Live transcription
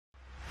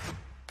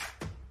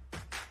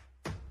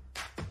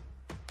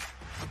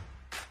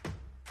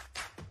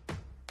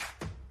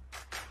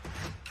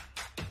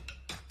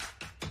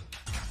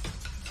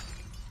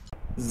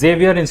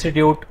Xavier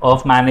Institute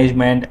of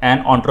Management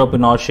and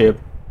Entrepreneurship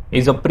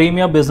is a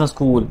premier business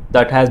school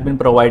that has been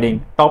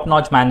providing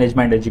top-notch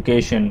management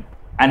education,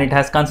 and it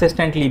has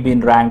consistently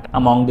been ranked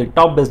among the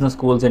top business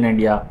schools in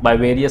India by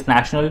various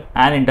national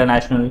and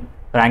international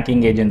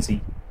ranking agencies.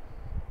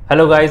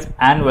 Hello guys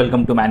and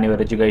welcome to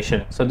Manual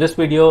Education. So this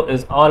video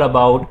is all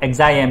about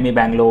XIME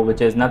Bangalore,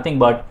 which is nothing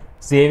but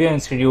Xavier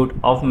Institute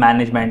of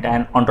Management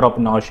and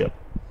Entrepreneurship.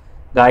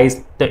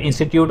 Guys, the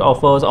institute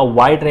offers a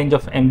wide range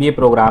of MBA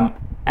program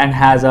and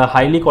has a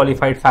highly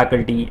qualified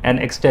faculty and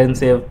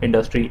extensive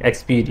industry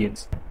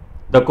experience.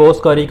 The course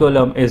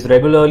curriculum is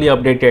regularly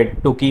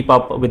updated to keep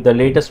up with the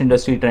latest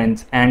industry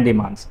trends and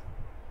demands.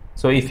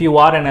 So if you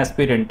are an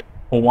aspirant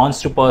who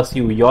wants to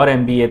pursue your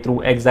MBA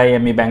through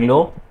XIME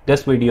Bangalore,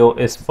 this video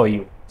is for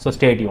you. So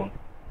stay tuned.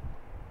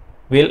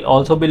 We'll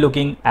also be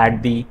looking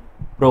at the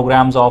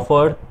programs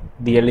offered,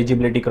 the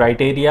eligibility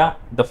criteria,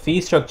 the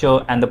fee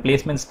structure, and the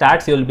placement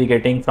stats you'll be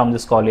getting from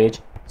this college.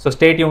 So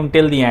stay tuned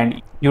till the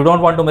end. You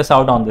don't want to miss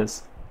out on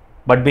this.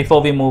 But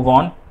before we move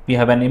on, we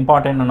have an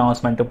important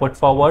announcement to put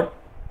forward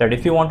that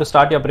if you want to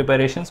start your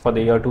preparations for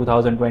the year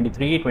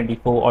 2023,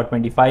 24 or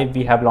 25,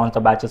 we have launched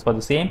the batches for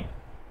the same.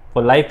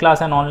 For live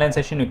class and online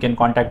session, you can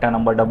contact our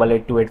number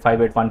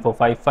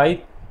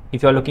 8828581455.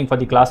 If you are looking for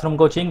the classroom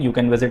coaching, you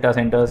can visit our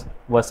centers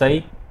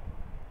Vasai,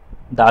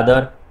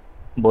 Dadar,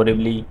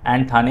 Borivali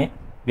and Thane.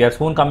 We are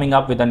soon coming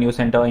up with a new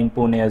center in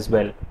Pune as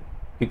well.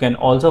 You can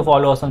also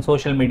follow us on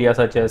social media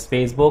such as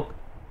Facebook,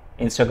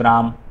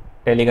 Instagram,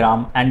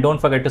 Telegram, and don't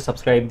forget to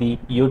subscribe the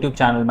YouTube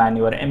channel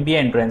Manual MBA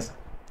Entrance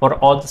for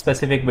all the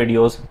specific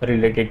videos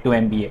related to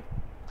MBA.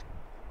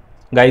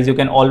 Guys, you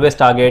can always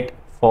target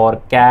for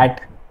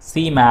CAT,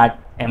 CMAT,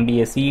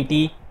 MBA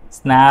CET,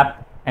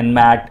 SNAP,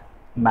 NMAT,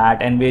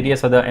 MAT, and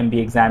various other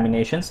MBA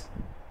examinations.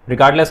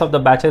 Regardless of the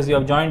batches you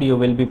have joined, you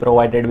will be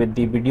provided with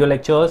the video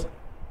lectures,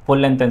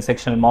 full-length and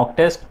sectional mock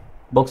test,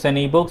 books and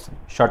ebooks,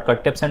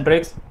 shortcut tips and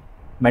tricks,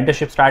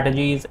 mentorship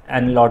strategies,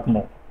 and a lot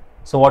more.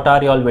 So what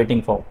are you all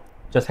waiting for?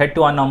 Just head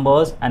to our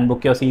numbers and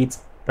book your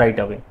seats right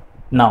away.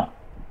 Now,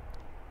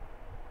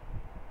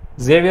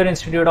 Xavier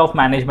Institute of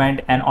Management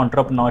and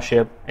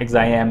Entrepreneurship,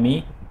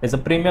 XIME, is a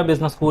premier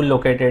business school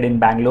located in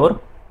Bangalore,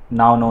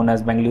 now known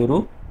as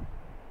Bengaluru.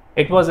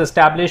 It was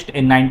established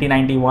in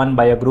 1991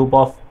 by a group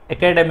of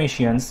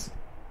academicians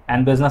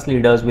and business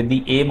leaders with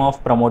the aim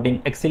of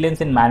promoting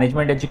excellence in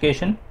management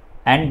education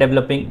and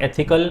developing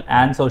ethical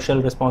and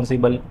social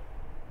responsible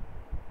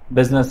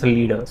business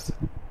leaders.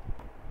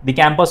 The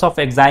campus of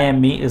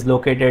XIME is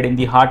located in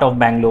the heart of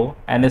Bangalore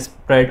and is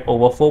spread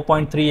over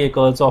 4.3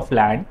 acres of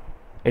land.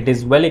 It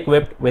is well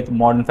equipped with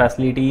modern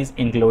facilities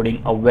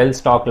including a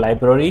well-stocked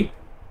library,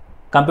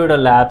 computer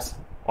labs,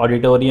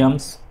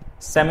 auditoriums,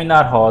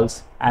 seminar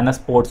halls, and a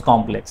sports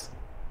complex.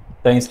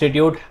 The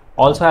institute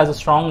also has a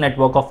strong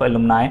network of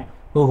alumni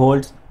who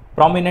holds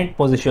prominent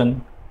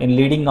position in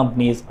leading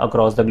companies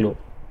across the globe.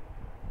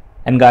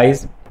 And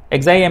guys,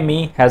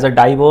 XIME has a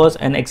diverse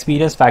and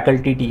experienced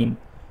faculty team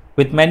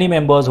with many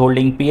members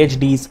holding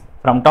PhDs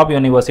from top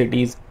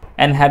universities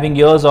and having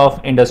years of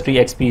industry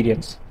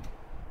experience.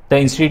 The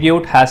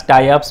institute has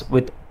tie-ups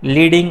with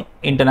leading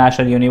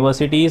international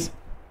universities,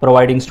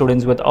 providing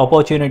students with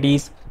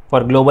opportunities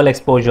for global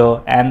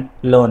exposure and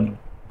learning.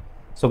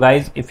 So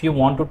guys, if you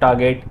want to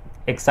target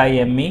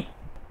XIME,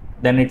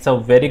 then it's a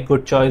very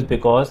good choice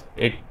because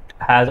it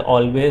has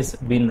always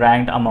been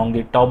ranked among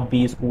the top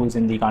B schools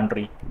in the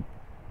country.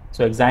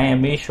 So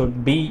XIME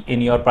should be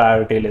in your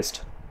priority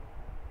list.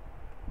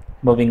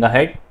 Moving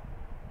ahead,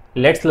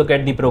 let's look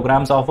at the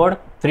programs offered.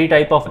 3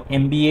 types of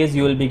MBAs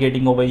you will be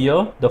getting over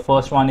here. The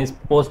first one is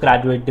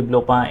Postgraduate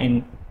Diploma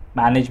in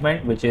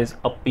Management, which is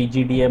a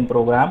PGDM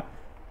program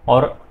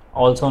or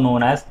also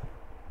known as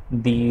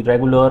the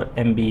regular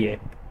MBA.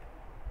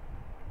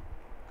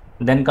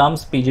 Then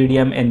comes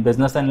PGDM in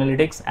Business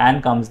Analytics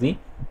and comes the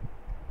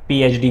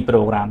PhD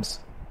programs.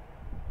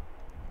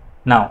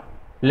 Now,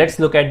 let's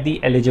look at the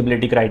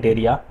eligibility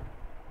criteria.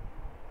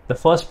 The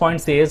first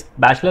point says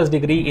bachelor's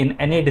degree in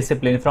any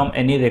discipline from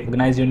any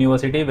recognized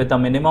university with a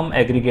minimum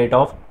aggregate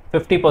of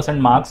 50%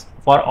 marks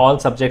for all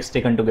subjects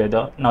taken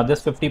together. Now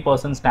this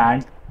 50%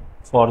 stands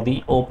for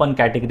the open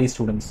category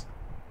students.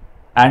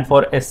 And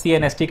for SC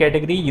and ST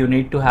category, you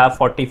need to have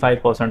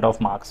 45% of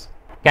marks.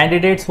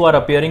 Candidates who are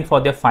appearing for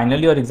their final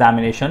year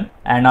examination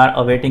and are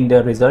awaiting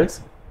their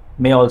results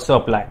may also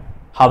apply.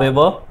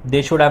 However,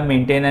 they should have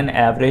maintained an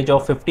average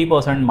of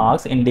 50%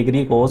 marks in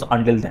degree course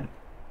until then.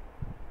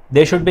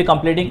 They should be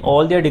completing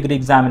all their degree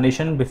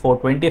examination before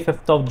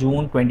 25th of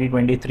June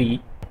 2023.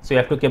 So you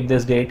have to keep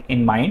this date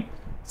in mind.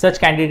 Such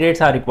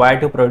candidates are required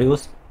to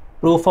produce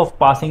proof of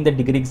passing the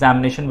degree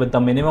examination with the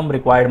minimum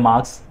required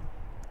marks,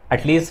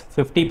 at least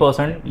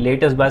 50%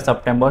 latest by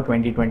September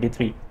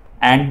 2023.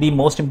 And the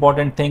most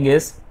important thing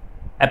is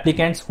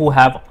applicants who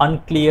have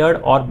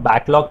uncleared or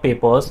backlog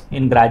papers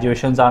in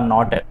graduations are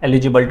not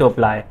eligible to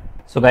apply.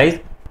 So guys,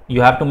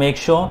 you have to make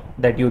sure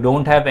that you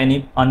don't have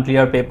any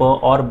unclear paper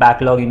or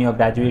backlog in your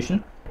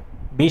graduation.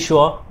 Be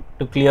sure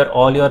to clear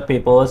all your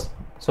papers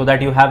so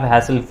that you have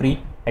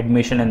hassle-free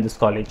admission in this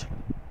college.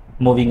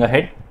 Moving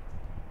ahead,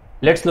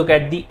 Let's look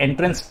at the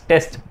entrance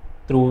test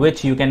through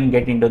which you can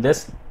get into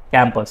this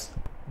campus.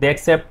 They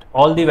accept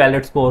all the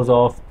valid scores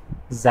of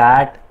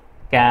XAT,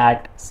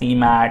 CAT,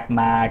 CMAT,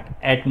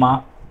 MAT,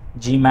 ETMA,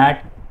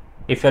 GMAT.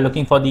 If you're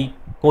looking for the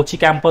Kochi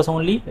campus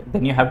only,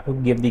 then you have to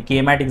give the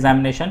KMAT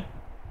examination.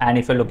 And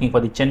if you're looking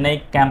for the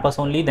Chennai campus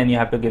only, then you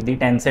have to give the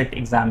 10 set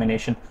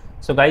examination.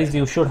 So guys,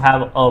 you should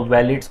have a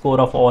valid score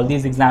of all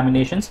these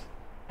examinations,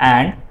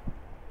 and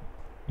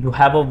you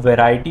have a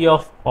variety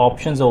of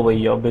options over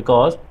here,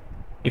 because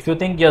if you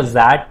think your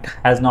XAT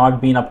has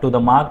not been up to the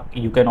mark,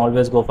 you can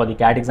always go for the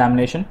CAT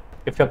examination.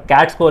 If your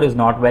CAT score is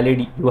not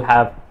valid, you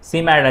have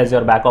CMAT as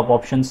your backup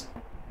options.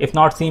 If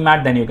not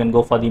CMAT, then you can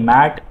go for the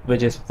MAT,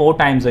 which is 4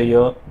 times a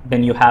year.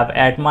 Then you have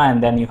ETMA,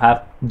 and then you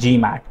have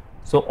GMAT.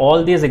 So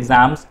all these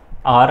exams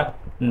are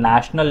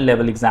national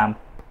level exam.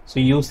 So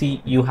you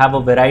see, you have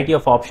a variety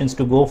of options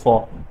to go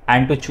for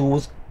and to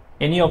choose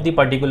any of the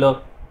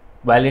particular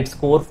valid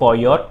score for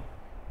your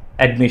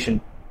admission.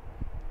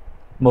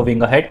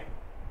 Moving ahead,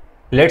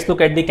 let's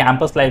look at the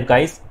campus life,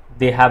 guys.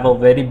 They have a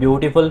very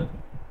beautiful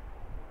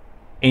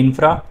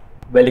infra,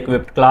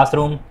 well-equipped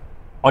classroom,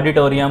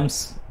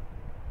 auditoriums,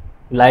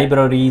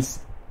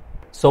 libraries.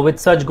 So with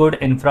such good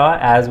infra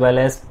as well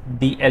as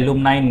the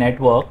alumni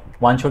network,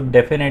 one should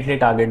definitely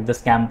target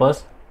this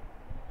campus.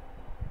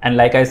 And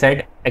like I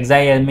said,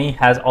 XIME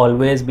has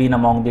always been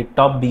among the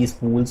top B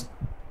schools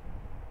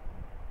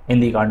in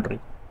the country.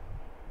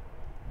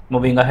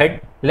 Moving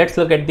ahead, let's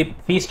look at the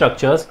fee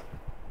structures.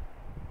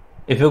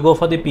 If you go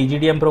for the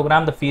PGDM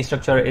program, the fee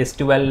structure is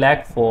 12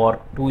 lakh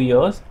for 2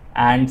 years,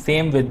 and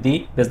same with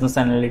the business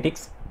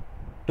analytics,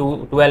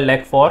 12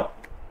 lakh for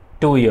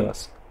 2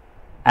 years.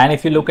 And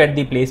if you look at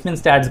the placement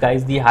stats,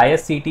 guys, the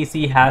highest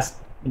CTC has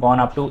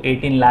gone up to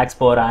 18 lakhs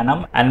per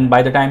annum, and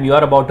by the time you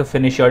are about to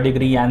finish your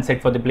degree and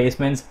set for the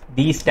placements,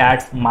 these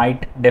stats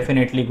might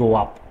definitely go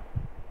up.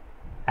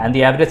 And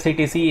the average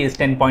CTC is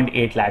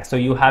 10.8 lakhs. So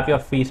you have your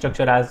fee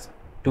structure as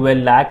 12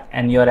 lakh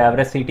and your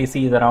average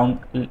CTC is around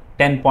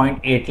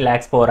 10.8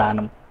 lakhs per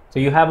annum. So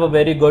you have a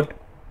very good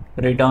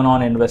return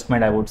on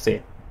investment, I would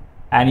say.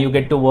 And you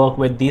get to work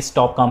with these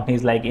top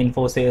companies like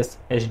Infosys,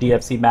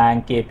 HDFC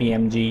Bank,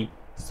 KPMG,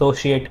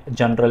 Associate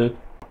General,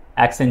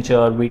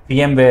 Accenture,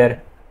 VMware,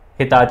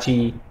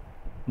 Hitachi,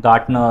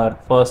 Gartner,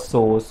 First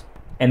Source,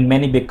 and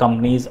many big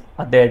companies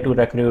are there to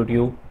recruit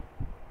you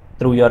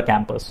through your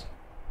campus.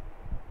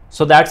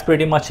 So that's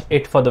pretty much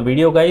it for the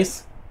video,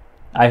 guys.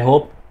 I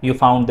hope you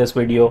found this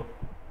video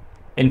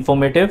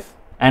informative.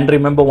 And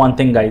remember one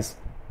thing, guys,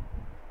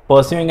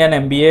 pursuing an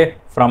MBA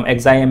from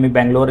XIME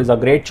Bangalore is a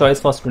great choice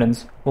for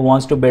students who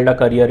wants to build a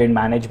career in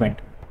management.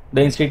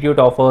 The institute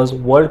offers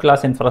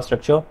world-class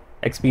infrastructure,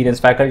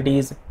 experienced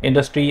faculties,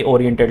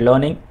 industry-oriented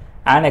learning,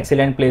 and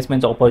excellent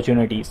placements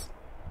opportunities.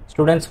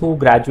 Students who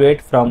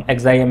graduate from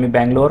XIME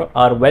Bangalore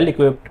are well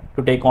equipped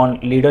to take on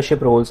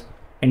leadership roles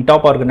in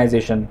top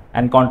organizations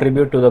and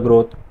contribute to the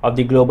growth of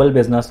the global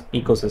business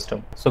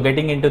ecosystem. So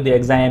getting into the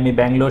XIME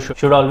Bangalore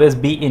should always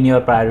be in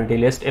your priority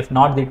list. If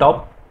not the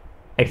top,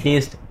 at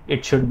least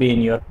it should be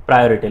in your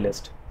priority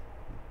list.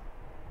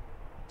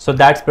 So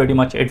that's pretty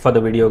much it for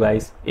the video,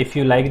 guys. If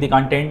you like the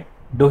content,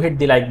 do hit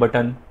the like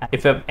button.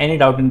 If you have any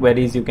doubt and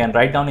queries, you can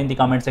write down in the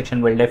comment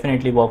section. We'll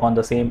definitely work on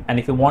the same. And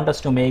if you want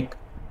us to make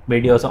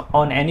videos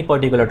on any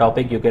particular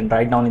topic, you can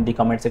write down in the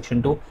comment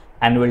section too,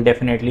 and we'll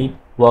definitely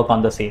work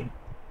on the same.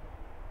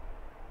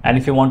 And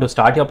if you want to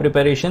start your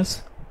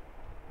preparations,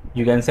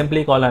 you can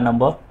simply call our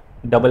number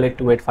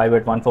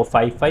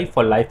 8828581455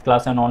 for live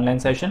class and online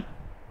session.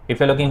 If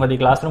you're looking for the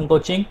classroom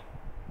coaching,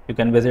 you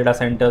can visit our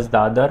centers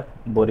Dadar,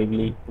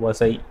 Borivali,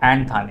 Vasai,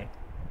 and Thane.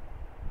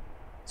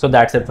 So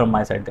that's it from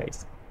my side,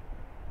 guys.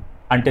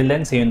 Until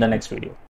then, see you in the next video.